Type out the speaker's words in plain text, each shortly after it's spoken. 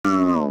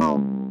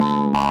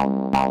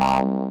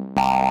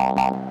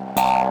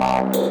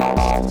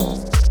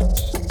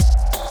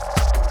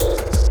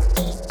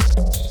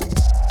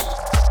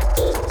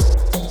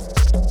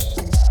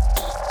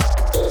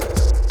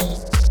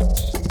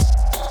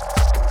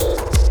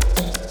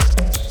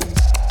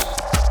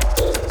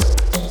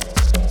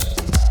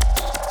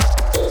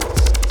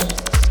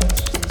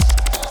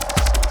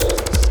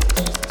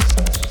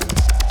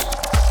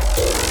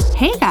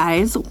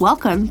guys.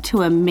 Welcome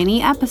to a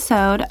mini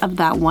episode of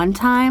That One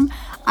Time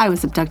I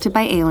Was Abducted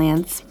by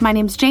Aliens. My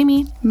name's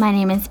Jamie. My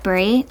name is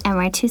Brie, and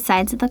we're two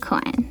sides of the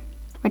coin.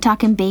 We're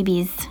talking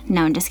babies.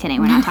 No, I'm just kidding.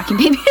 We're not talking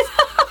babies.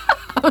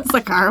 I was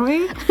like, are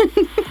we?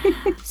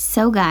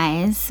 So,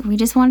 guys, we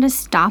just wanted to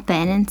stop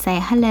in and say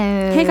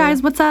hello. Hey,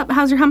 guys, what's up?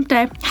 How's your hump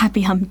day?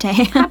 Happy hump day.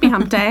 Happy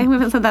hump day. We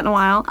haven't said that in a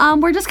while.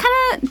 We're just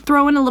kind of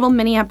throwing a little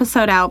mini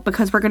episode out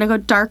because we're going to go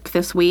dark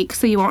this week,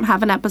 so you won't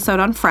have an episode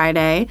on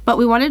Friday. But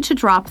we wanted to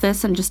drop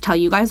this and just tell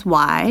you guys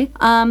why.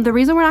 The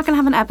reason we're not going to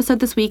have an episode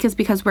this week is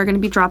because we're going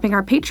to be dropping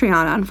our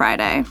Patreon on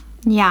Friday.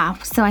 Yeah,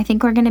 so I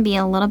think we're going to be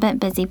a little bit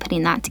busy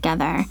putting that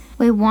together.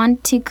 We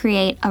want to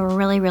create a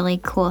really,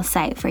 really cool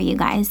site for you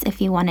guys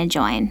if you want to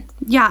join.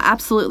 Yeah,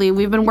 absolutely.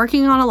 We've been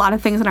working on a lot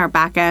of things in our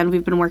back end.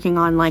 We've been working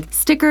on like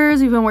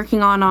stickers. We've been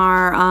working on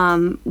our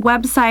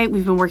website.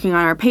 We've been working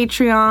on our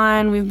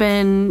Patreon. We've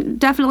been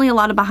definitely a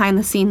lot of behind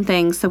the scene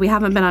things. So we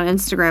haven't been on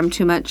Instagram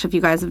too much, if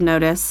you guys have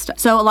noticed.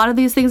 So a lot of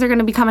these things are going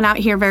to be coming out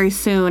here very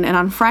soon. And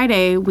on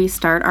Friday, we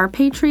start our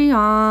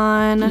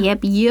Patreon.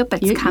 Yep.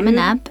 It's coming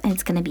up. And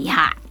it's going to be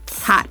hot.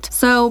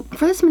 So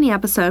for this mini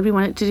episode, we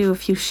wanted to do a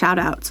few shout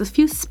outs, a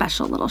few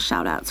special little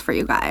shout outs for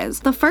you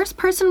guys. The first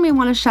person we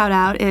want to shout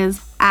out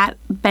is at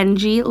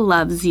Benji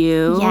Loves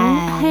You.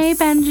 Yes. Hey,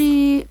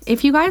 Benji.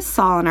 If you guys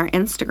saw on our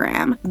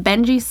Instagram,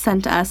 Benji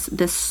sent us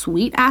this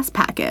sweet ass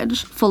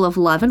package full of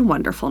love and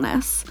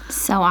wonderfulness.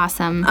 So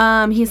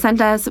awesome. He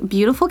sent us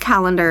beautiful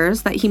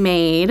calendars that he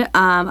made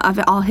of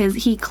all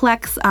he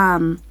collects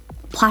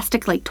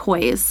plastic like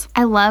toys.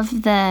 I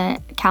love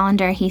the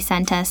calendar he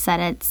sent us that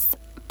it's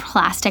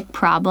plastic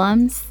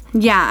problems.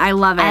 Yeah, I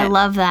love it. I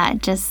love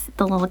that. Just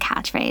the little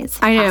catchphrase.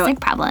 I know. Plastic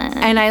problem.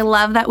 And I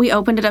love that we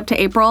opened it up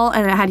to April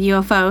and it had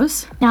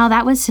UFOs. No,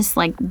 that was just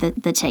like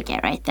the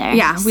ticket right there.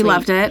 Yeah, Sweet. we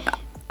loved it.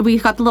 We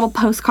got the little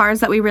postcards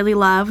that we really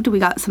loved. We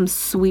got some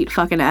sweet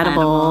fucking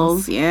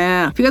edibles.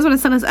 Yeah. If you guys want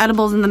to send us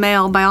edibles in the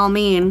mail, by all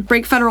means,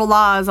 break federal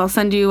laws. I'll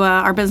send you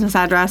our business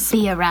address.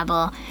 Be a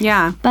rebel.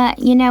 Yeah. But,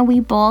 you know, we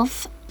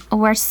both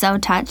were so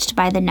touched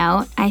by the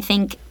note. I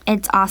think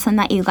it's awesome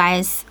that you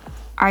guys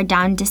are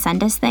down to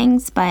send us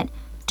things, but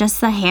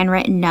just the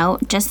handwritten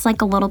note, just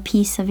like a little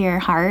piece of your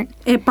heart.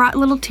 It brought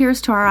little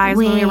tears to our eyes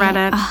when we read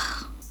it.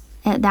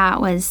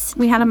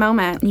 We had a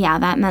moment. Yeah,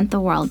 that meant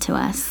the world to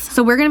us.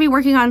 So we're going to be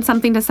working on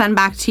something to send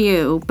back to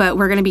you, but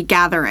we're going to be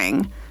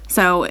gathering.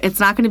 So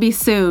it's not going to be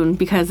soon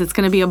because it's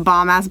going to be a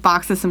bomb-ass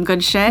box of some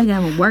good shit. We're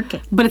going to work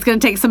it. But it's going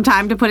to take some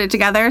time to put it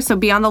together, so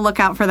be on the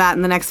lookout for that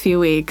in the next few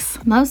weeks.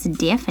 Most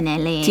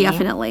definitely.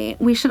 Definitely.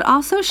 We should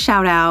also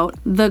shout out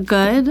the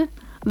good,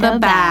 the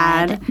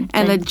bad,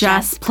 and the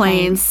Just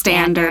Plain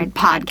Standard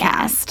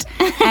podcast.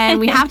 And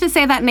we have to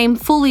say that name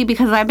fully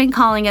because I've been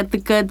calling it the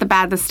Good, the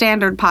Bad, the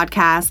Standard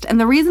podcast. And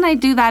the reason I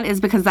do that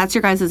is because that's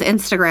your guys'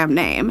 Instagram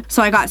name.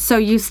 So I got so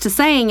used to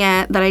saying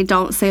it that I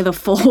don't say the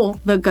full,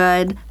 the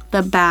good,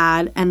 the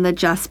bad, and the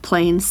Just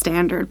Plain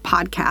Standard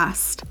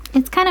podcast.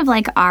 It's kind of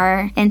like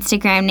our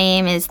Instagram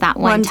name is That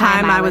One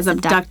Time I Was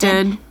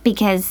Abducted.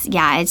 Because,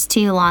 yeah, it's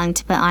too long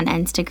to put on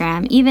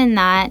Instagram. Even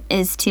that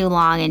is too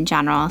long in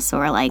general. So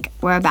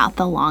we're about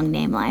the long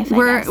name life,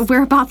 I guess.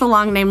 We're about the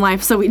long name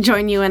life, so we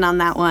join you in on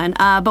that one.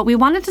 But we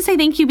wanted to say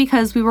thank you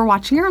because we were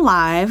watching your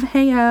live,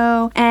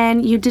 Heyo,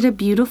 and you did a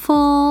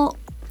beautiful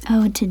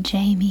Ode to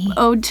Jamie,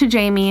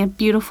 a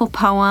beautiful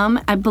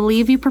poem. I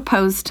believe you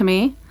proposed to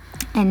me.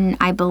 And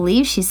I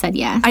believe she said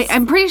yes.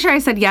 I'm pretty sure I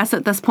said yes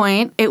at this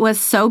point. It was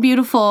so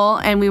beautiful,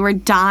 and we were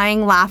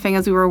dying laughing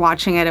as we were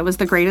watching it. It was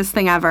the greatest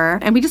thing ever.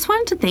 And we just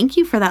wanted to thank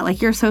you for that.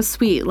 Like, you're so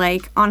sweet.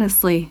 Like,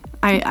 honestly,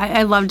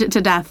 I loved it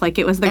to death. Like,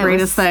 it was the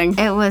greatest thing.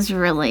 It was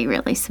really,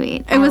 really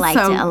sweet. I liked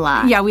it a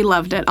lot. Yeah, we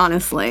loved it,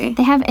 honestly.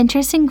 They have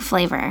interesting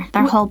flavor.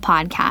 Their whole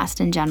podcast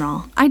in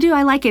general. I do.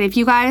 I like it. If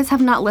you guys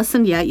have not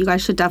listened yet, you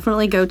guys should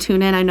definitely go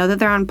tune in. I know that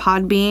they're on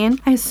Podbean.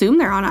 I assume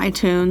they're on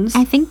iTunes.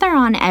 I think they're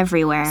on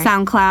everywhere.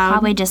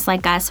 SoundCloud. Probably just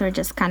like us or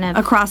just kind of...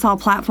 across all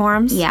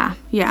platforms? Yeah.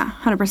 Yeah,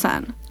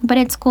 100%. But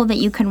it's cool that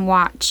you can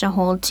watch a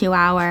whole 2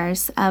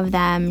 hours of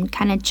them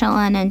kind of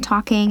chilling and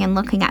talking and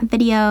looking at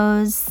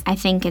videos. I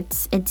think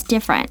it's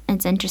different.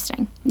 It's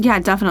interesting. Yeah,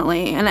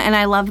 definitely. And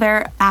I love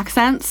their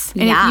accents.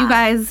 And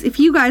yeah. if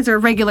you guys are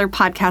regular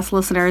podcast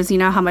listeners, you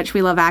know how much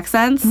we love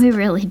accents. We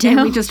really do.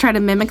 And we just try to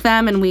mimic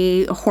them and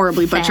we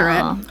horribly butcher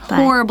it.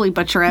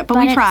 But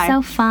we try. It's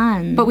so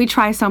fun. But we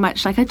try so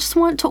much. Like, I just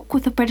want to talk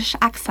with a British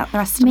accent the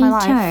rest of my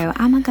life. Me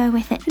too. I'm going to go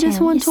with it too. I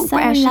just want to talk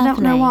British. I don't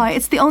know why.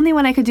 It's the only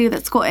one I could do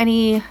that's got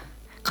any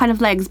kind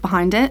of legs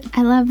behind it.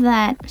 I love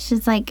that.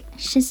 She's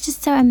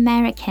just so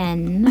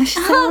American.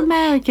 She's so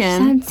American.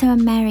 Sounds so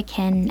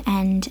American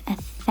and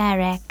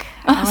etheric.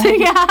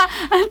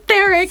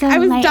 Etheric. So I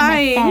was light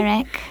dying.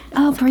 And etheric.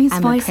 Oh, Bree's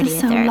voice is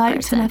so light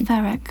person. and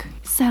etheric.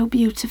 So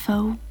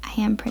beautiful.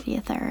 I am pretty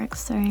etheric,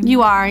 so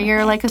you are.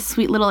 You're like a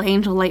sweet little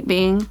angel light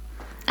being.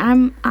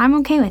 I'm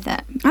okay with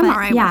it. I'm all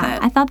right with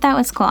it. I thought that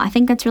was cool. I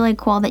think it's really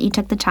cool that you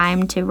took the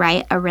time to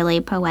write a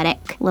really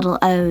poetic little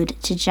ode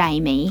to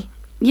Jamie.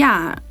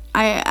 Yeah.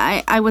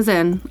 I was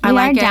in. I We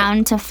like are it.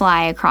 down to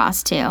fly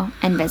across too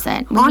and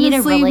visit. We Honestly, need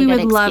a really we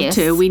good would love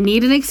excuse. to. We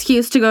need an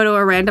excuse to go to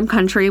a random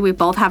country. We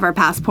both have our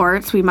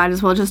passports. We might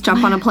as well just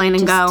jump on a plane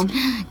and go.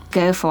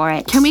 Go for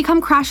it. Can we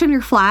come crash in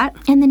your flat?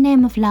 In the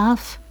name of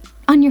love.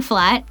 On your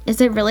flat? Is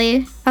it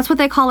really That's what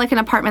they call like an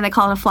apartment. They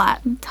call it a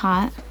flat.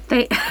 hot?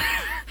 They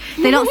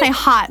they don't say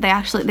hot.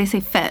 They say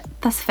fit.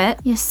 That's fit.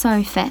 You're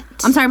so fit.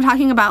 I'm sorry. I'm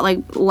talking about like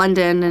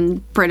London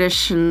and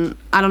British and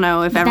I don't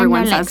know if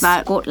everyone Then they're says like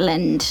that.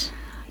 Scotland.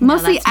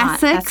 Mostly that's not-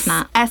 Essex. that's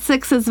not.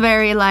 Essex is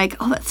very like,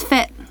 oh, that's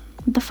fit.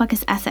 What the fuck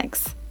is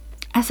Essex?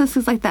 Essex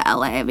is like the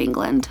LA of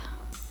England,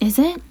 Is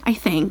it? I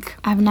think.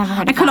 I've never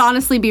heard I of could that.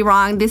 honestly be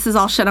wrong. This is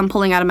all shit I'm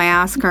pulling out of my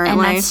ass And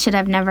currently. that's shit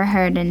I've never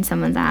heard in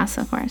someone's ass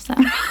before, so.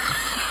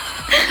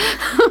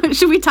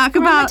 Should we talk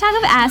We're about... gonna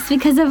talk of ass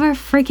because of our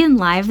freaking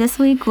live this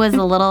week was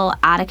a little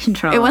out of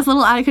control. It was a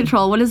little out of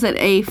control. What is it?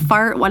 A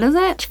fart... What is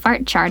it?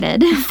 fart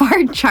charted.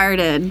 Fart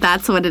charted.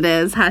 That's what it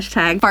is.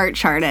 Hashtag fart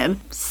charted.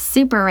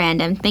 Super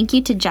random. Thank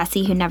you to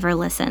Jesse who never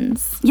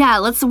listens.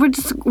 Yeah, we're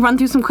just run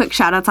through some quick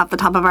shout outs off the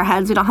top of our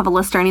heads. We don't have a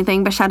list or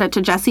anything, but shout out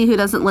to Jesse who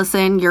doesn't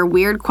listen. Your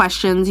weird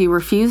questions. You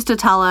refuse to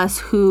tell us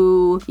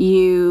who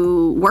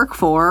you work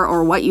for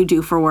or what you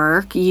do for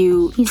work.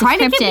 You He's try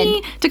to a get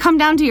me to come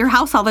down to your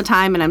house all the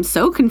time, and I'm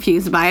so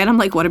confused by it. I'm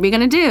like, what are we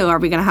going to do? Are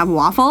we going to have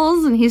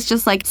waffles? And he's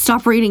just like,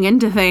 stop reading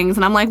into things.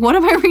 And I'm like, what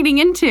am I reading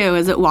into?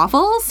 Is it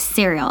waffles?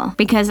 Cereal.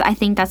 Because I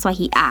think that's why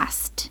he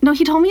asked. No,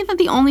 he told me that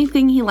the only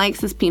thing he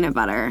likes is peanut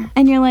butter.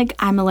 And you're like,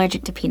 I'm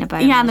allergic to peanut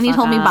butter. Yeah, and then he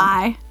told me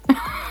bye.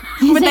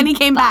 But then he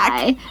came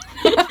back.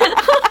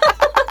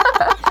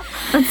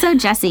 That's so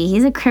Jesse.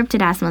 He's a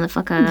cryptid ass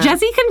motherfucker.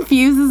 Jesse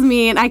confuses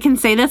me, and I can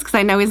say this because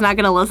I know he's not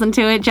going to listen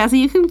to it. Jesse,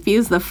 you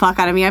confuse the fuck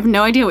out of me. I have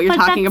no idea what you're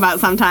But talking that's about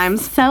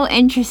sometimes. So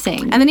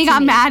interesting. And then he to got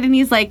me. mad, and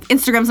he's like,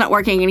 Instagram's not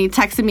working, and he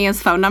texted me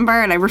his phone number,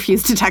 and I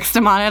refused to text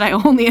him on it. I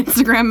only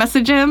Instagram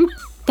message him.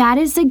 That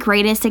is the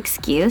greatest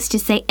excuse to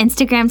say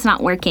Instagram's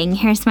not working.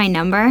 Here's my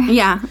number.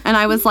 Yeah, and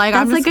I was like,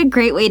 That's like a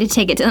great way to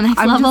take it to the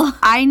next level.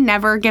 I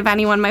never give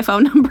anyone my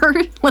phone number.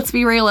 Let's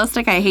be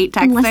realistic. I hate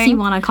texting. Unless you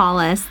want to call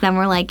us, then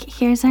we're like,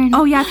 here's our number.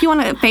 Oh, yeah, if you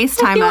want to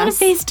FaceTime If you want us.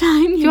 to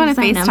FaceTime, If you want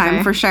to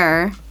FaceTime, for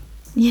sure.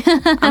 Yeah.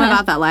 I'm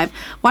about that live.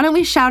 Why don't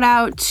we shout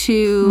out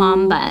to...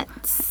 Mom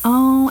Butts.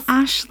 Oh,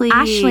 Ashley.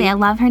 Ashley. I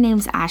love her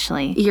name's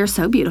Ashley. You're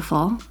so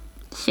beautiful.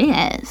 She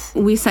is.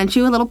 We sent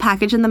you a little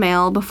package in the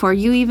mail before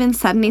you even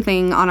said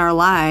anything on our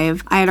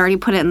live. I had already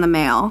put it in the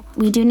mail.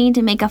 We do need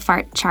to make a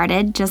fart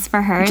charted just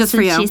for her. Just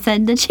for you. She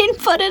said that she'd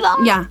put it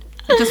on. Yeah,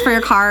 just for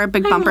your car,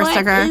 big bumper What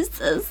sticker. is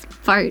this?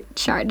 Fart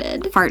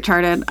charted. Fart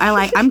charted.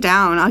 I'm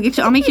down.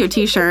 I'll make you a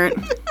t-shirt.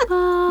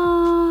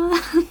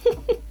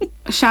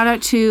 Shout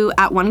out to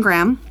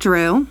 @1gram,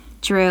 Drew.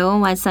 Drew,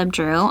 what's up,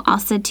 Drew?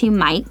 Also to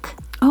Mike.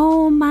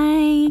 Oh,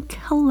 Mike.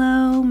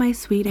 Hello, my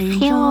sweet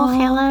angel.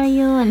 Hello,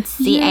 you and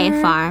CA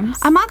You're- Farms.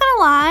 I'm not gonna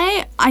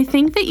lie. I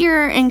think that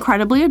you're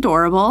incredibly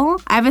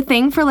adorable. I have a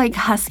thing for like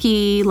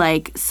husky,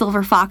 like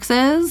silver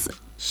foxes.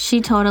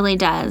 She totally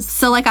does.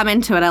 So like I'm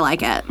into it. I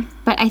like it.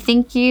 But I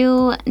think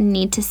you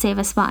need to save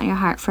a spot in your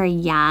heart for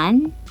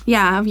Yan.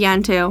 Yeah, I have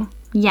Yan too.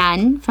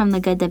 Yan from The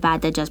Good, The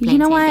Bad, The Just Plain You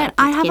know Saint what?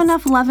 Good I with have kids.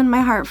 enough love in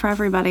my heart for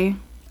everybody.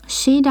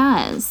 She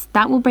does.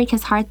 That will break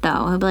his heart,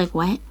 though. He'll be like,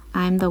 what?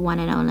 I'm the one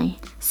and only.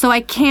 So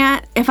I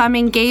can't, if I'm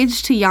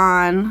engaged to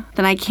Jan,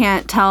 then I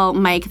can't tell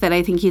Mike that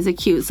I think he's a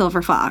cute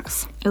silver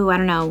fox. Ooh, I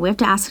don't know. We have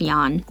to ask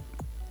Yan.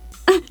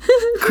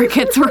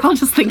 Crickets, we're all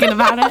just thinking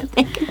about it.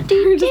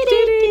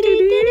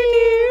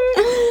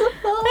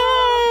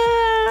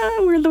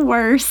 We're the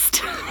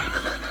worst.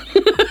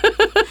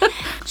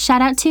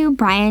 Shout out to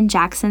Brian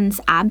Jackson's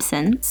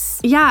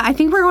absence. Yeah, I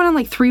think we're going on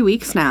like 3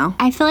 weeks now.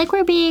 I feel like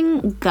we're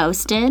being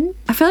ghosted.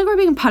 I feel like we're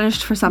being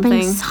punished for something.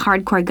 Being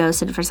hardcore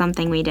ghosted for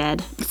something we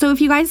did. So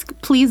if you guys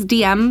please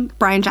DM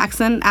Brian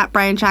Jackson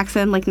 @Brian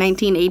Jackson like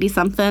 1980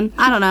 something.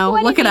 I don't know.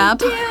 Look it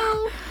up.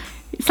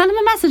 Send him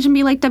a message and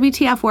be like,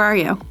 WTF, where are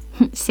you?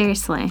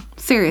 Seriously.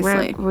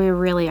 Seriously. We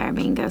really are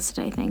being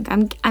ghosted, I think.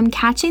 I'm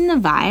catching the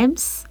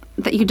vibes.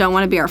 That you don't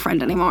want to be our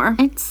friend anymore.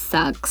 It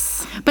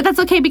sucks. But that's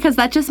okay because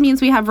that just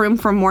means we have room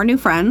for more new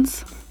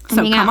friends. So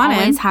I think come I on in.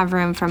 always have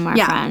room for more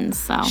Yeah. friends.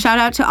 So Shout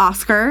out to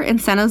Oscar in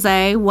San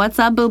Jose. What's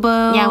up,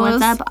 boo-boos? yeah,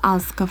 what's up,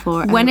 Oscar?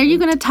 For When are you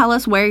going to tell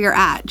us where you're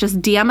at?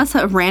 Just DM us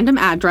a random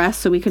address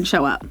so we can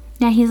show up.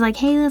 Yeah, he's like,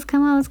 hey, let's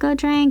come on, let's go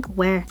drink.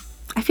 Where?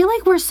 I feel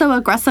like we're so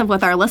aggressive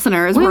with our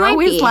listeners. We We're might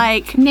always be.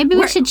 like, Maybe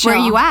we where, should Where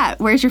chill. are you at?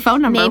 Where's your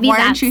phone number? Maybe Why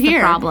that's aren't you the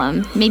here?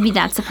 problem. Maybe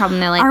that's the problem.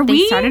 They're like, Are they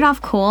we- started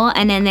off cool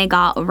and then they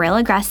got real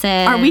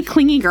aggressive. Are we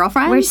clingy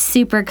girlfriends? We're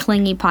super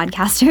clingy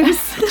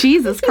podcasters.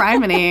 Jesus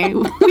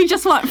criminy. We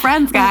just want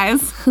friends,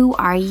 guys. Who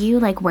are you?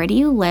 Like, where do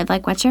you live?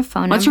 Like, what's your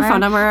phone number? What's your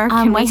phone number?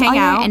 Can we what's hang all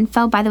out? your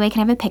info? By the way,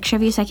 can I have a picture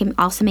of you so I can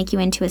also make you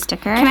into a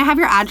sticker? Can I have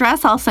your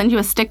address? I'll send you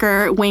a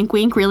sticker. Wink,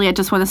 wink. Really, I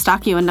just want to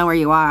stalk you and know where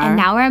you are. And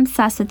now we're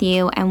obsessed with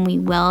you, and we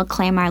will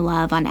claim our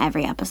love on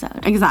every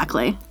episode.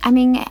 Exactly. I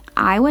mean,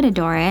 I would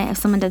adore it if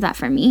someone did that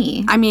for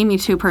me. I mean, me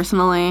too,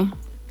 personally.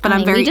 But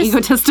I'm very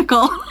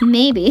egotistical.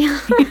 Maybe.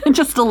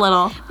 Just a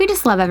little. We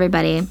just love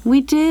everybody.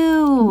 We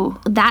do.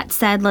 That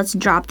said, let's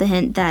drop the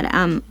hint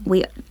that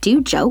we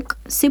do joke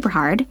super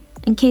hard,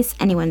 in case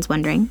anyone's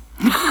wondering.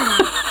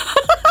 I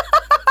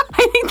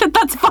think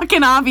that's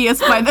fucking obvious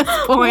by this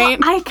point.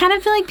 Well, I kind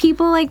of feel like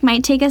people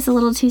might take us a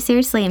little too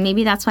seriously, and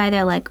maybe that's why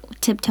they're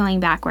tiptoeing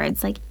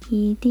backwards, They're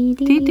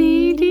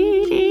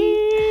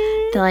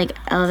like,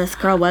 oh, this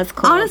girl was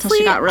cool. Honestly, until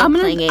she got real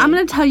clingy. I'm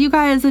gonna tell you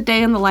guys a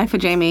day in the life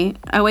of Jamie.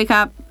 I wake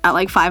up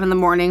at 5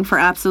 a.m. for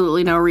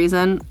absolutely no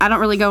reason. I don't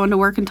really go into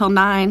work until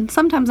 9.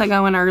 Sometimes I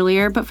go in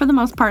earlier, but for the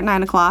most part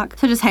 9 o'clock.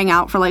 So I just hang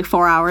out for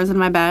 4 hours in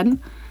my bed.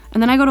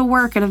 And then I go to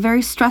work at a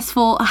very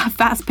stressful,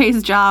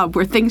 fast-paced job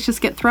where things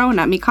just get thrown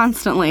at me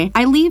constantly.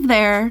 I leave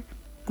there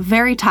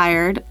very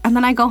tired, and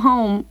then I go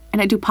home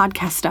and I do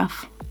podcast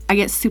stuff. I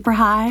get super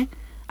high.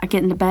 I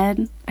get into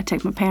bed. I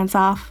take my pants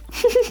off.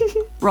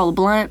 Roll a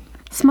blunt.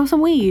 Smoke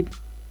some weed.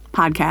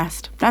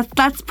 Podcast.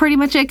 That's pretty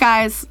much it,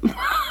 guys.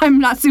 I'm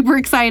not super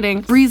exciting.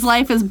 Bree's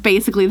life is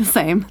basically the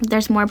same.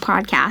 There's more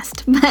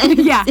podcast.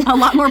 But yeah, a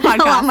lot more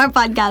podcast. A lot more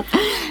podcast.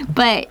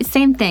 But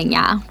same thing,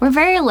 yeah. We're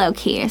very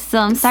low-key, so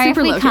I'm sorry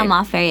super if we come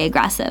off very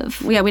aggressive.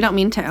 Yeah, we don't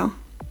mean to.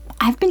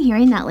 I've been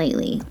hearing that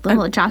lately.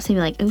 Little Josh will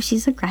be like, oh,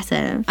 she's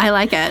aggressive. I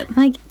like it. I'm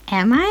like,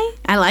 am I?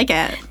 I like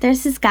it.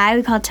 There's this guy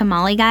we call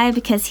Tamale Guy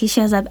because he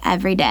shows up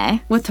every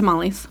day. With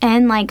tamales.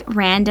 And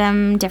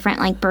random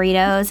different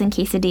burritos and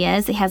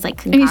quesadillas. He has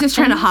concoctions. And he's just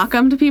trying to hawk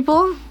them to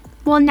people?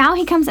 Well, now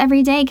he comes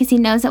every day because he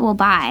knows that we'll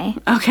buy.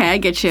 Okay, I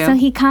get you. So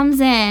he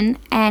comes in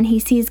and he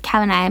sees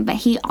Kevin and I, but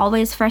he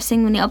always, first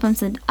thing when he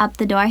opens up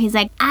the door, he's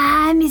like,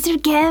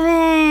 Mr.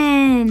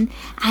 Kevin,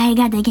 I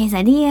got the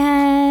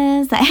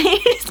quesadillas.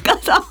 He just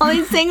goes all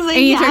these things. And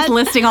he starts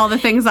listing all the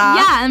things off.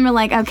 Yeah, and we're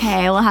like,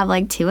 okay, we'll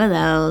have 2 of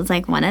those,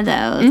 one of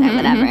those, or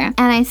whatever. And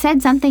I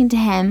said something to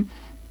him.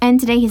 And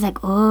today he's like,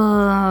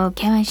 oh,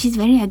 Kevin, she's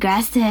very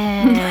aggressive.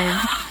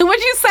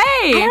 What'd you say?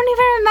 I don't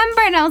even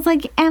remember. And I was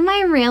like, am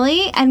I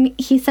really? And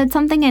he said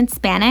something in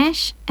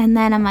Spanish. And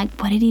then I'm like,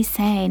 what did he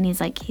say? And he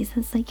says,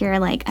 you're,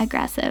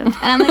 aggressive. And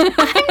I'm like,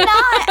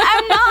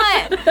 I'm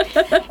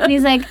not. And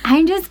he's like,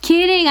 I'm just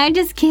kidding. And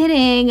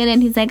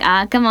then he's like,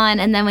 come on.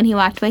 And then when he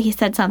walked away, he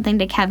said something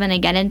to Kevin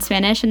again in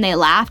Spanish. And they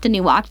laughed and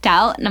he walked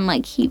out. And I'm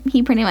like, he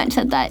pretty much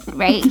said that,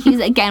 right? He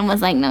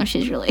was like, no,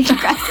 she's really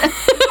aggressive.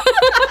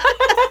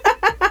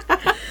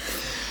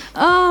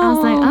 Oh, I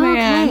was like,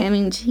 man. Okay. I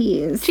mean,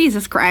 jeez.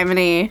 Jesus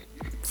criminy.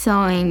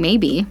 So,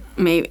 maybe.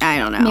 I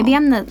don't know. Maybe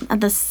I'm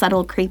the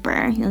subtle creeper.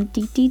 And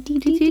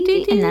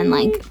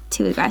then,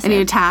 too aggressive. And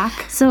you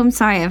attack. So, I'm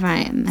sorry if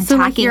I'm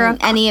attacking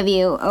any of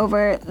you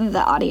over the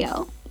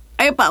audio.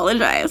 I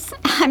apologize.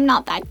 I'm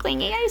not that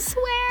clingy, I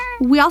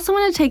swear. We also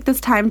want to take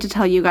this time to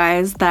tell you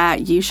guys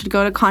that you should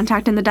go to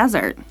Contact in the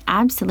Desert.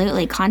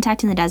 Absolutely.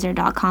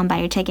 Contactinthedesert.com. Buy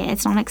your ticket.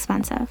 It's not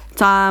expensive.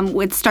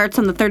 It starts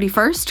on the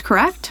 31st,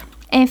 correct?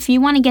 If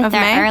you want to get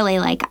there early,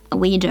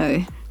 we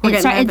do.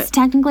 It's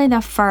technically the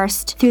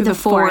 1st through the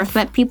 4th,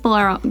 but people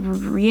are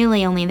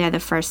really only there the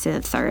 1st through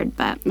the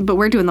 3rd. But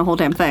we're doing the whole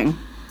damn thing.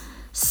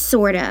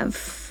 Sort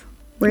of.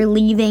 We're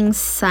leaving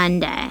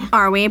Sunday.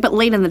 Are we? But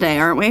late in the day,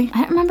 aren't we?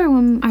 I don't remember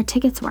when our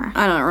tickets were.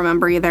 I don't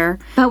remember either.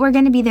 But we're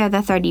going to be there the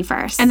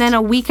 31st. And then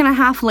a week and a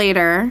half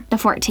later... The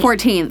 14th.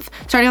 14th.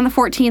 Starting on the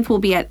 14th, we'll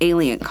be at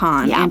Alien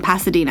Con in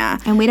Pasadena.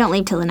 And we don't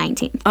leave till the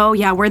 19th. Oh,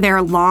 yeah. We're there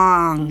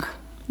long.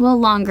 Well,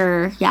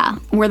 longer, yeah.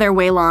 We're there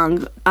way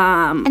long.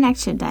 An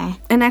extra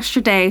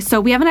day.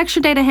 So we have an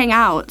extra day to hang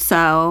out.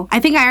 So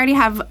I think I already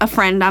have a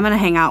friend I'm going to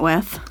hang out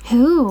with.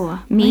 Who?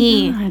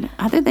 Me. God.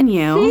 Other than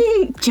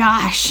you.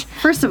 Josh.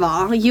 First of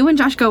all, you and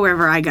Josh go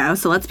wherever I go.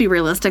 So let's be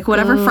realistic.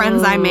 Whatever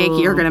friends I make,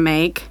 you're going to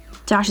make.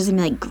 Josh is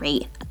going to be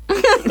great.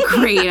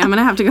 Great. I'm going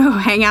to have to go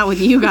hang out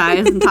with you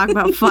guys and talk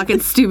about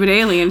fucking stupid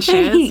alien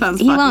shit. He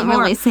won't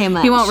really say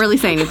much. He won't really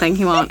say anything.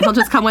 He won't. He'll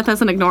just come with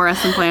us and ignore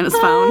us and play on his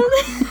phone.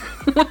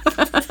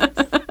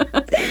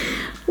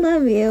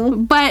 Love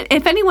you. But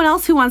if anyone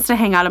else who wants to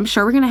hang out, I'm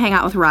sure we're going to hang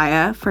out with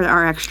Raya for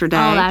our extra day.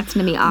 Oh, that's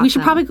going to be awesome. We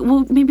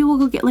should maybe we'll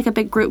go get a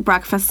big group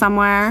breakfast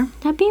somewhere.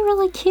 That'd be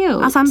really cute.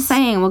 That's what I'm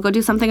saying. We'll go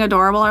do something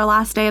adorable our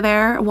last day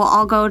there. We'll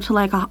all go to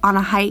on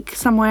a hike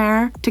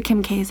somewhere to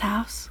Kim K's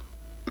house.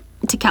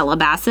 To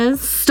Calabasas?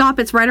 Stop,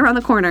 it's right around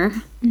the corner.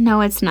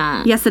 No, it's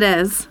not. Yes, it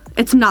is.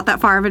 It's not that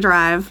far of a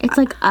drive. It's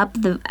up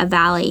a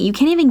valley. You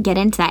can't even get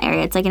into that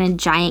area. It's in a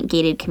giant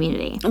gated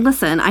community.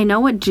 Listen, I know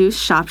what juice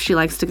shop she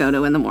likes to go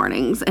to in the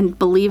mornings, and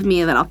believe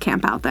me that I'll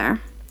camp out there.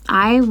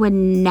 I would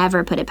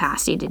never put it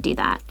past you to do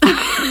that.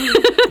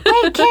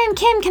 Wait,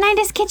 Kim, can I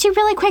just get you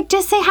really quick?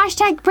 Just say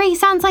hashtag Bree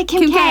sounds like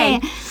Kim K.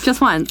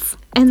 Just once.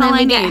 And then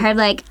we get her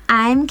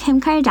I'm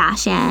Kim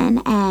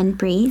Kardashian and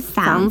Bree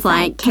sounds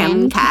like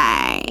Kim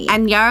K.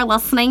 And you're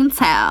listening to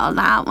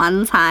That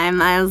One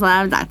Time I Was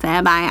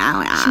Abducted by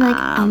Aliens. She's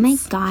like, oh my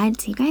God,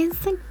 do you guys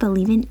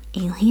believe in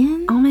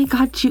aliens? Oh my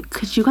God,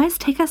 could you guys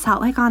take us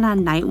out on a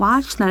night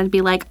watch? Then I'd be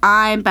like,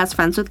 I'm best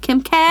friends with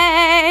Kim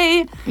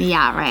K.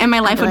 Yeah, right. And my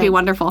life would be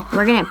wonderful.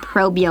 We're gonna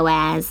probe your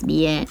ass,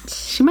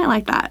 bitch. She might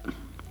like that.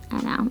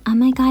 I know. Oh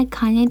my God,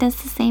 Kanye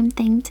does the same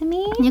thing to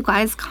me. You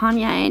guys,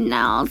 Kanye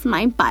nails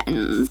my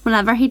buttons.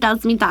 Whenever he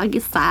does me doggy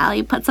style,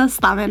 he puts his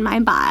thumb in my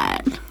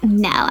butt.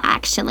 No,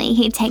 actually,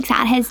 he takes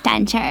out his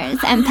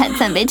dentures and puts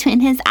them between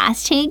his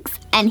ass cheeks,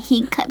 and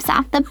he clips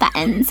off the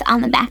buttons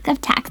on the back of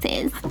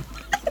taxis. That's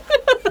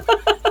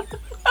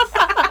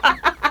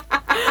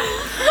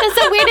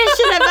the weirdest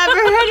shit I've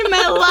ever heard in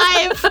my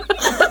life.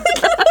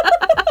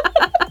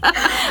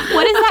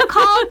 What is that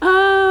called?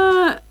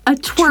 A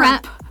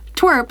twerp.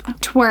 Twerp.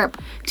 Twerp.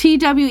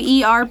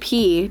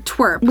 TWERP.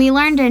 Twerp. We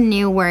learned a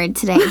new word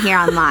today here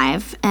on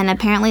Live, and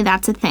apparently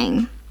that's a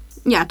thing.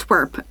 Yeah,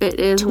 twerp. It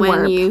is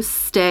when you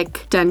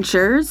stick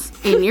dentures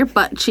in your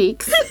butt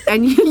cheeks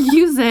and you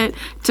use it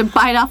to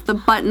bite off the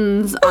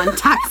buttons on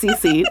taxi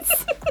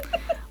seats.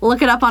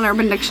 Look it up on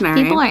Urban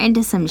Dictionary. People are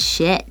into some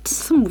shit.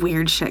 Some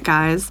weird shit,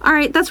 guys. All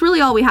right, that's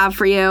really all we have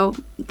for you.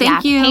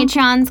 Thank you.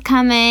 Patreon's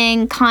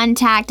coming.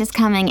 Contact is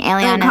coming.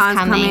 Alien is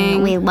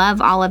coming. We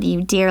love all of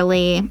you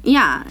dearly.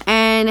 Yeah,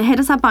 and hit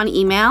us up on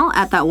email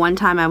at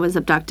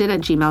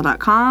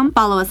thatonetimeIwasabducted@gmail.com.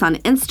 Follow us on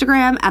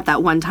Instagram at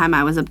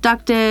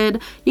thatonetimeIwasabducted.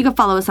 You can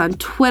follow us on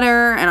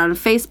Twitter and on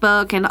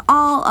Facebook and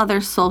all other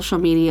social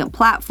media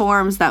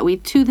platforms that we,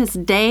 to this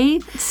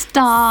day,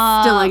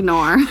 still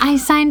ignore. I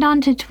signed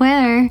on to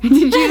Twitter.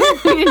 Did you? You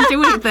didn't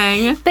do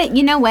anything. But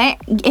you know what?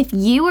 If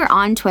you were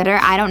on Twitter,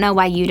 I don't know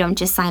why you don't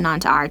just sign on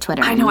to our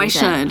Twitter. I know I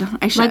should.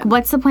 Like,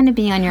 what's the point of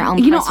being on your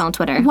own personal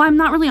Twitter? Well, I'm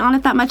not really on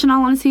it that much, in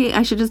all honesty.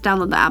 I should just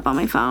download the app on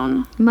my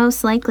phone.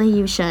 Most likely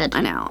you should.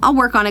 I know. I'll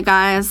work on it,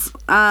 guys.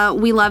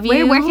 We love you.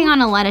 We're working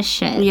on a lot of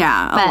shit.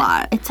 Yeah, a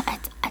lot.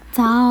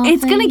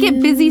 It's going to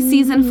get busy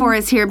season 4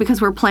 is here because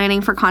we're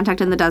planning for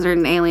Contact in the Desert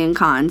and Alien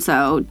Con.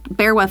 So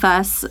bear with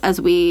us as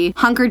we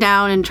hunker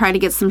down and try to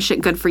get some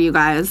shit good for you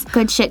guys.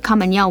 Good shit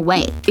coming your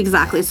way.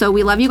 Exactly. So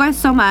we love you guys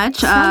so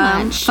much.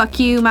 Fuck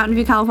you, Mountain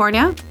View,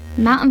 California.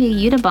 Mountain View,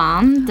 you the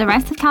bomb. The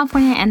rest of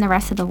California and the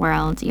rest of the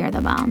world, you're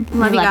the bomb.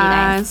 Love you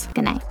guys.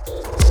 Good night.